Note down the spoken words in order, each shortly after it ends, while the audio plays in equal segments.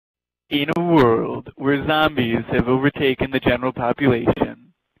In a world where zombies have overtaken the general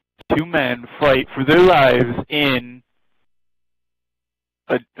population, two men fight for their lives in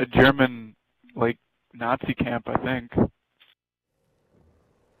a German, like, Nazi camp, I think.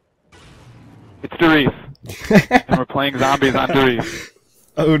 It's Riese, and we're playing zombies on Riese.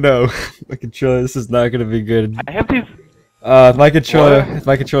 Oh no, my controller. This is not gonna be good. I have these. If my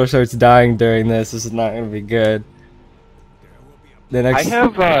controller starts dying during this is not gonna be good. The next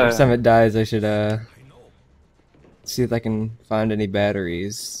time it dies, I should see if I can find any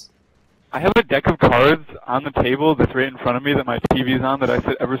batteries. I have a deck of cards on the table that's right in front of me that my TV's on that I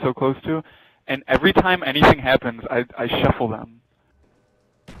sit ever so close to, and every time anything happens, I shuffle them.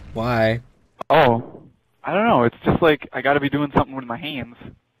 Why? Oh, I don't know. It's just like I gotta be doing something with my hands.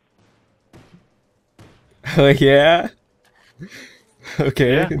 Oh yeah.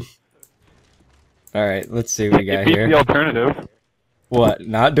 Okay. Yeah. All right. Let's see what we got here. The alternative. What?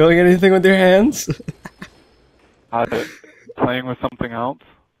 Not doing anything with your hands? Playing with something else.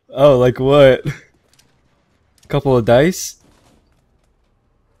 Oh, like what? A couple of dice?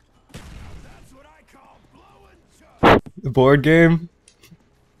 A board game?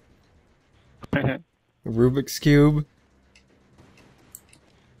 Rubik's Cube?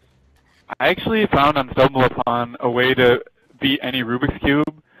 I actually found on StumbleUpon a way to beat any Rubik's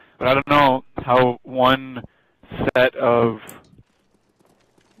Cube, but I don't know how one set of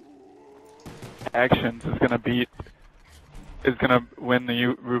actions is gonna win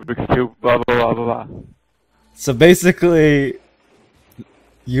the Rubik's Cube, blah blah blah blah blah. So basically,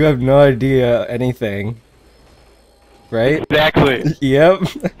 you have no idea anything, right? Exactly. Yep.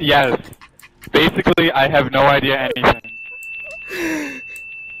 Yes. Basically, I have no idea anything.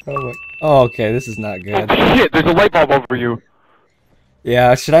 Oh, okay, this is not good. Oh, shit, there's a light bulb over you.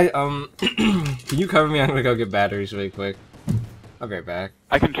 Yeah, should I, can you cover me? I'm gonna go get batteries really quick. I'll be right back.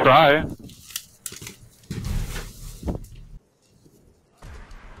 I can try.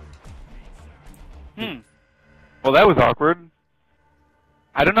 Well, that was awkward.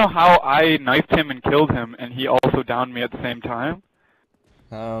 I don't know how I knifed him and killed him, and he also downed me at the same time.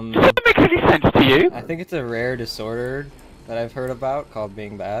 Does that make any sense to you? I think it's a rare disorder that I've heard about called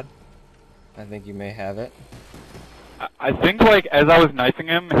being bad. I think you may have it. I think, like, as I was knifing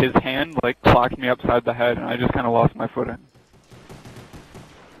him, his hand, like, clocked me upside the head, and I just kind of lost my footing.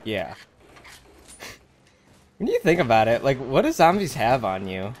 Yeah. When you think about it, like, what do zombies have on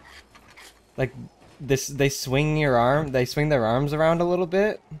you? Like, they swing their arms around a little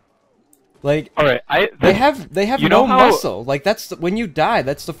bit? Like, alright, they have no muscle. Like, that's when you die.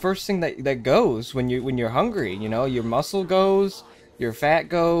 That's the first thing that goes when you're hungry. You know, your muscle goes, your fat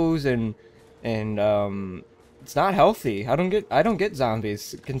goes, and it's not healthy. I don't get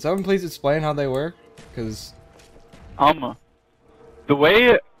zombies. Can someone please explain how they work? Because the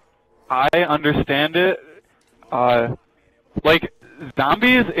way I understand it, like,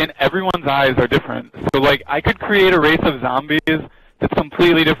 zombies in everyone's eyes are different. So, like, I could create a race of zombies that's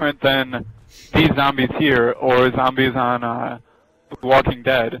completely different than these zombies here, or zombies on The Walking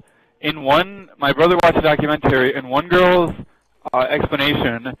Dead. My brother watched a documentary, and one girl's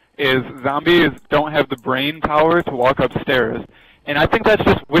explanation is zombies don't have the brain power to walk upstairs. And I think that's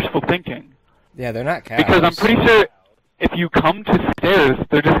just wishful thinking. Yeah, they're not cows. Because I'm pretty sure if you come to stairs,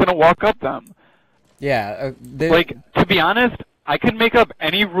 they're just going to walk up them. Yeah. Like, to be honest, I can make up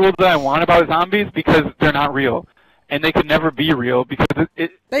any rule that I want about zombies because they're not real. And they can never be real because they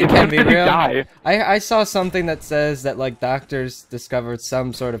can be real. Die. I saw something that says that, like, doctors discovered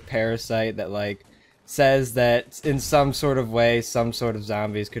some sort of parasite that, like, says that in some sort of way some sort of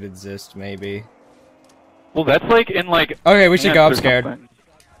zombies could exist, maybe. Well, that's like in, like... Okay, we should go. I'm scared.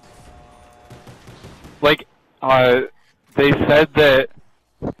 Like, they said that...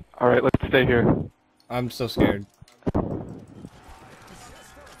 Alright, let's stay here. I'm so scared. They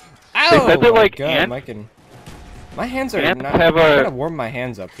said that, like, God, ants... My hands are ants not... have I gotta warm my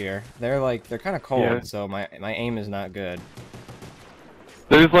hands up here. They're kind of cold, yeah. so my aim is not good.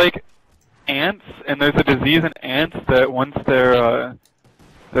 There's, like, ants, and there's a disease in ants that once their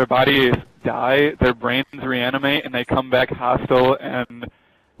bodies die, their brains reanimate, and they come back hostile and,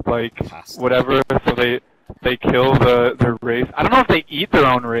 like, whatever, so they kill their race. I don't know if they eat their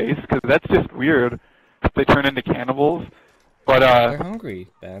own race, because that's just weird if they turn into cannibals, but, they're hungry,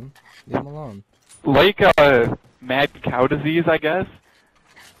 Ben. Leave them alone. Like, mad cow disease, I guess,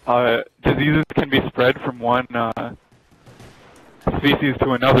 diseases can be spread from one, species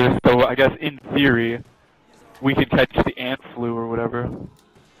to another, so I guess in theory we could catch the ant flu or whatever.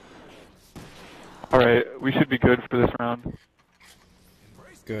 Alright, we should be good for this round.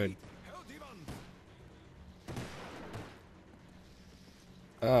 Good.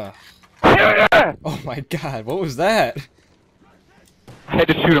 Ugh. Oh my god, what was that? I had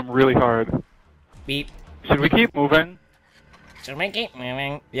to shoot him really hard. Beep. Should we keep moving? Should we keep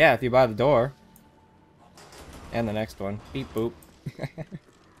moving? Yeah, if you buy the door. And the next one. Beep boop.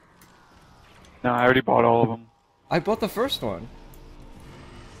 No, I already bought all of them. I bought the first one.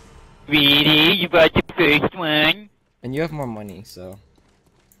 Really? You bought the first one? And you have more money, so.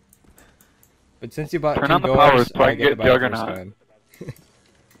 But since you bought Turn two on the doors, power so I I can get to get buy the first Juggernaut. one.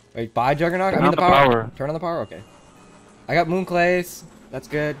 Wait, buy Juggernaut? Turn I mean on the the power. power. Turn on the power? Okay. I got Moonclays. That's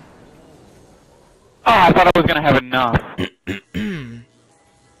good. Oh, I thought I was gonna have enough.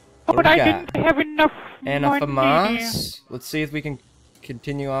 What But do we I got? didn't have enough And a money. FAMAS. Let's see if we can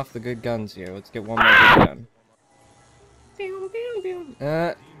continue off the good guns here. Let's get one more good gun.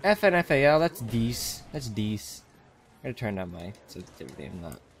 FNFAL, that's Dece. That's Dece. I'm gonna turn down my sensitivity. I'm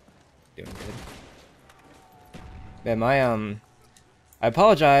not doing good. Yeah, my I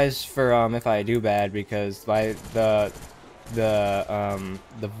apologize for if I do bad because the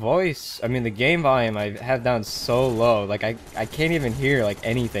voice, I mean the game volume I have down so low, like I can't even hear like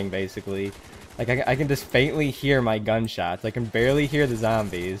anything basically. Like I can just faintly hear my gunshots. I can barely hear the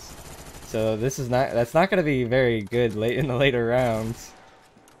zombies. So that's not gonna be very good late in the later rounds.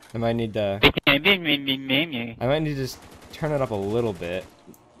 I might need to just turn it up a little bit.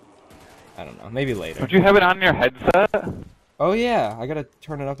 I don't know, maybe later. Don't you have it on your headset? Oh yeah, I gotta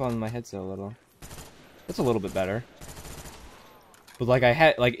turn it up on my headset a little. That's a little bit better. But like I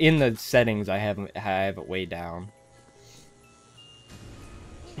had in the settings I have it way down.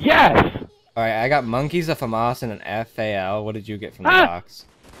 Yes! Alright, I got monkeys, a FAMAS, and an FAL. What did you get from the box?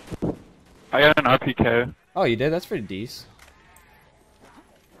 I got an RPK. Oh, you did? That's pretty decent.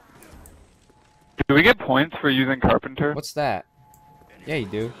 Do we get points for using Carpenter? What's that? Yeah, you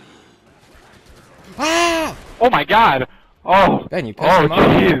do. Ah! Oh my god! Oh! Ben, you pissed him off.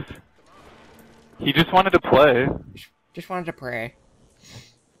 Jeez! He just wanted to play. Just wanted to pray.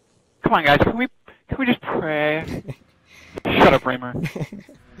 Come on, guys, can we just pray? Shut up, Raymer.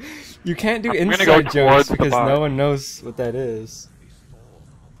 You can't do I'm gonna inside go jokes towards the because box. no one knows what that is.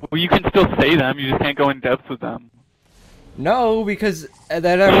 Well, you can still say them, you just can't go in depth with them. No, because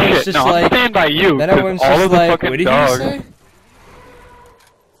then everyone's Shit, just no, like. I'm staying by you, Then 'cause everyone's all just of the like, fucking what did dogs, you say?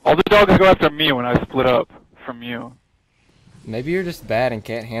 all the dogs go after me when I split up from you. Maybe you're just bad and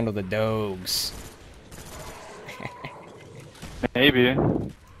can't handle the dogs. Maybe.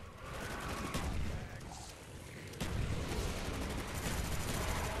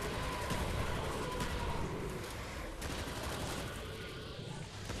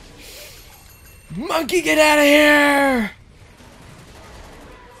 Monkey, get out of here!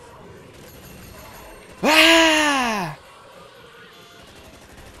 Ah!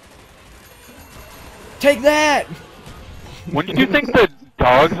 Take that! Wouldn't you think the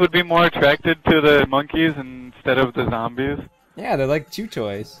dogs would be more attracted to the monkeys instead of the zombies? Yeah, they're like chew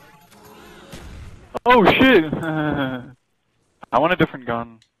toys. Oh shit! I want a different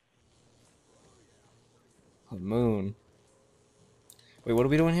gun. Oh, moon. Wait, what are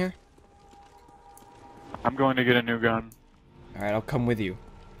we doing here? I'm going to get a new gun. Alright, I'll come with you.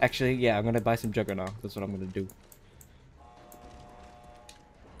 Actually, yeah, I'm gonna buy some Juggernaut. That's what I'm gonna do.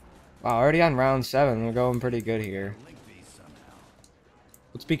 Wow, already on round 7. We're going pretty good here.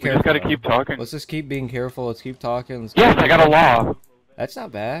 Let's be careful. We just gotta though. keep talking. Let's just keep being careful. Let's keep talking. Let's Yes, keep I got a law. That's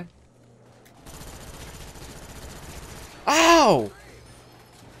not bad. Ow!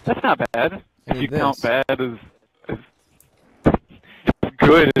 That's not bad. I If need you count this. bad as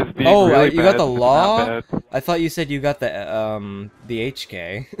good as being Oh, really you got bad, the if it's law? not bad. I thought you said you got the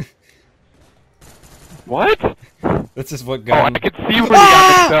HK. What? That's just what Oh, gun. I could see where we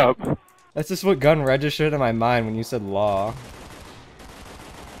got mixed up. That's just what gun registered in my mind when you said law.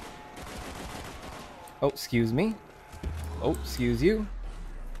 Oh, excuse me. Oh, excuse you.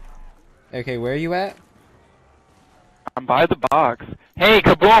 Okay, where are you at? I'm by the box. Hey,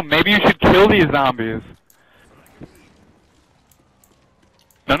 Kaboom, maybe you should kill these zombies.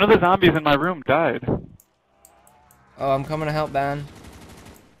 None of the zombies in my room died. Oh, I'm coming to help, Ben.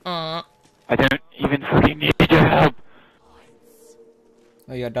 I don't even fucking need your help.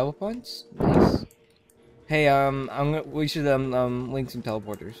 Oh, you got double points? Nice. Hey, we should link some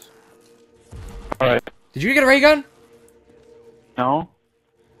teleporters. Alright. Did you get a ray gun? No?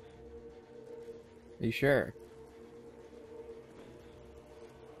 Are you sure?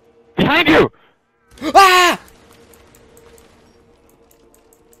 Behind you! Ah!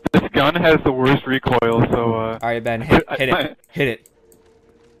 This gun has the worst recoil, so, Alright, Ben, hit it. Hit it.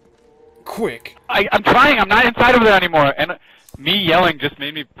 Quick. I'm trying, I'm not inside of there anymore, and me yelling just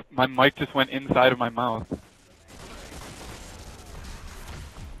made me, my mic just went inside of my mouth.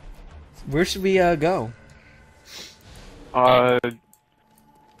 Where should we go? Well,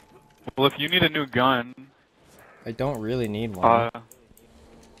 if you need a new gun, I don't really need one.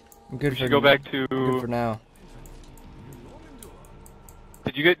 I'm good we for should go back to. good for now.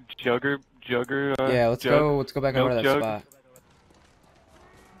 Did you get Jugger? Yeah, let's go. Let's go back over to that spot.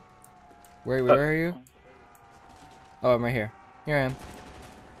 Where are you? Oh, I'm right here. Here I am.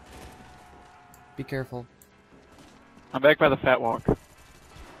 Be careful. I'm back by the fat walk.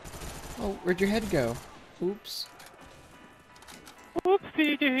 Oh, where'd your head go? Oops.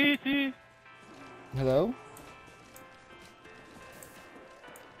 Oopsie daisy. Hello?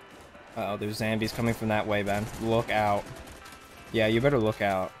 Uh oh, there's zombies coming from that way, Ben. Look out. Yeah, you better look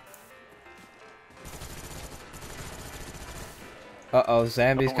out. Uh oh,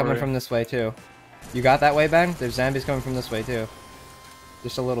 zombies coming from this way too. You got that way, Ben? There's zombies coming from this way too.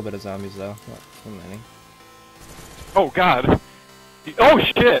 Just a little bit of zombies though. Not too many. Oh god. Oh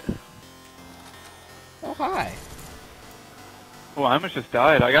shit. Oh hi. Oh, I almost just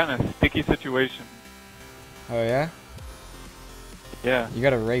died. I got in a sticky situation. Oh yeah? Yeah. You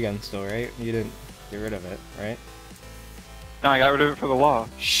got a ray gun still, right? You didn't get rid of it, right? No, I got rid of it for the law.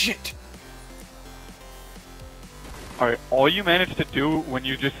 Shit! Alright, all you managed to do when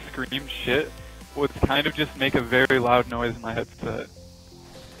you just screamed shit was kind of just make a very loud noise in my headset.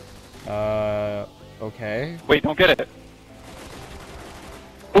 Okay. Wait, don't get it.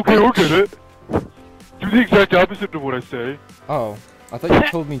 Okay, I'll get it. Do the exact opposite of what I say. Oh, I thought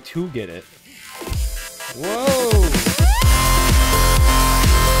you told me to get it. Whoa!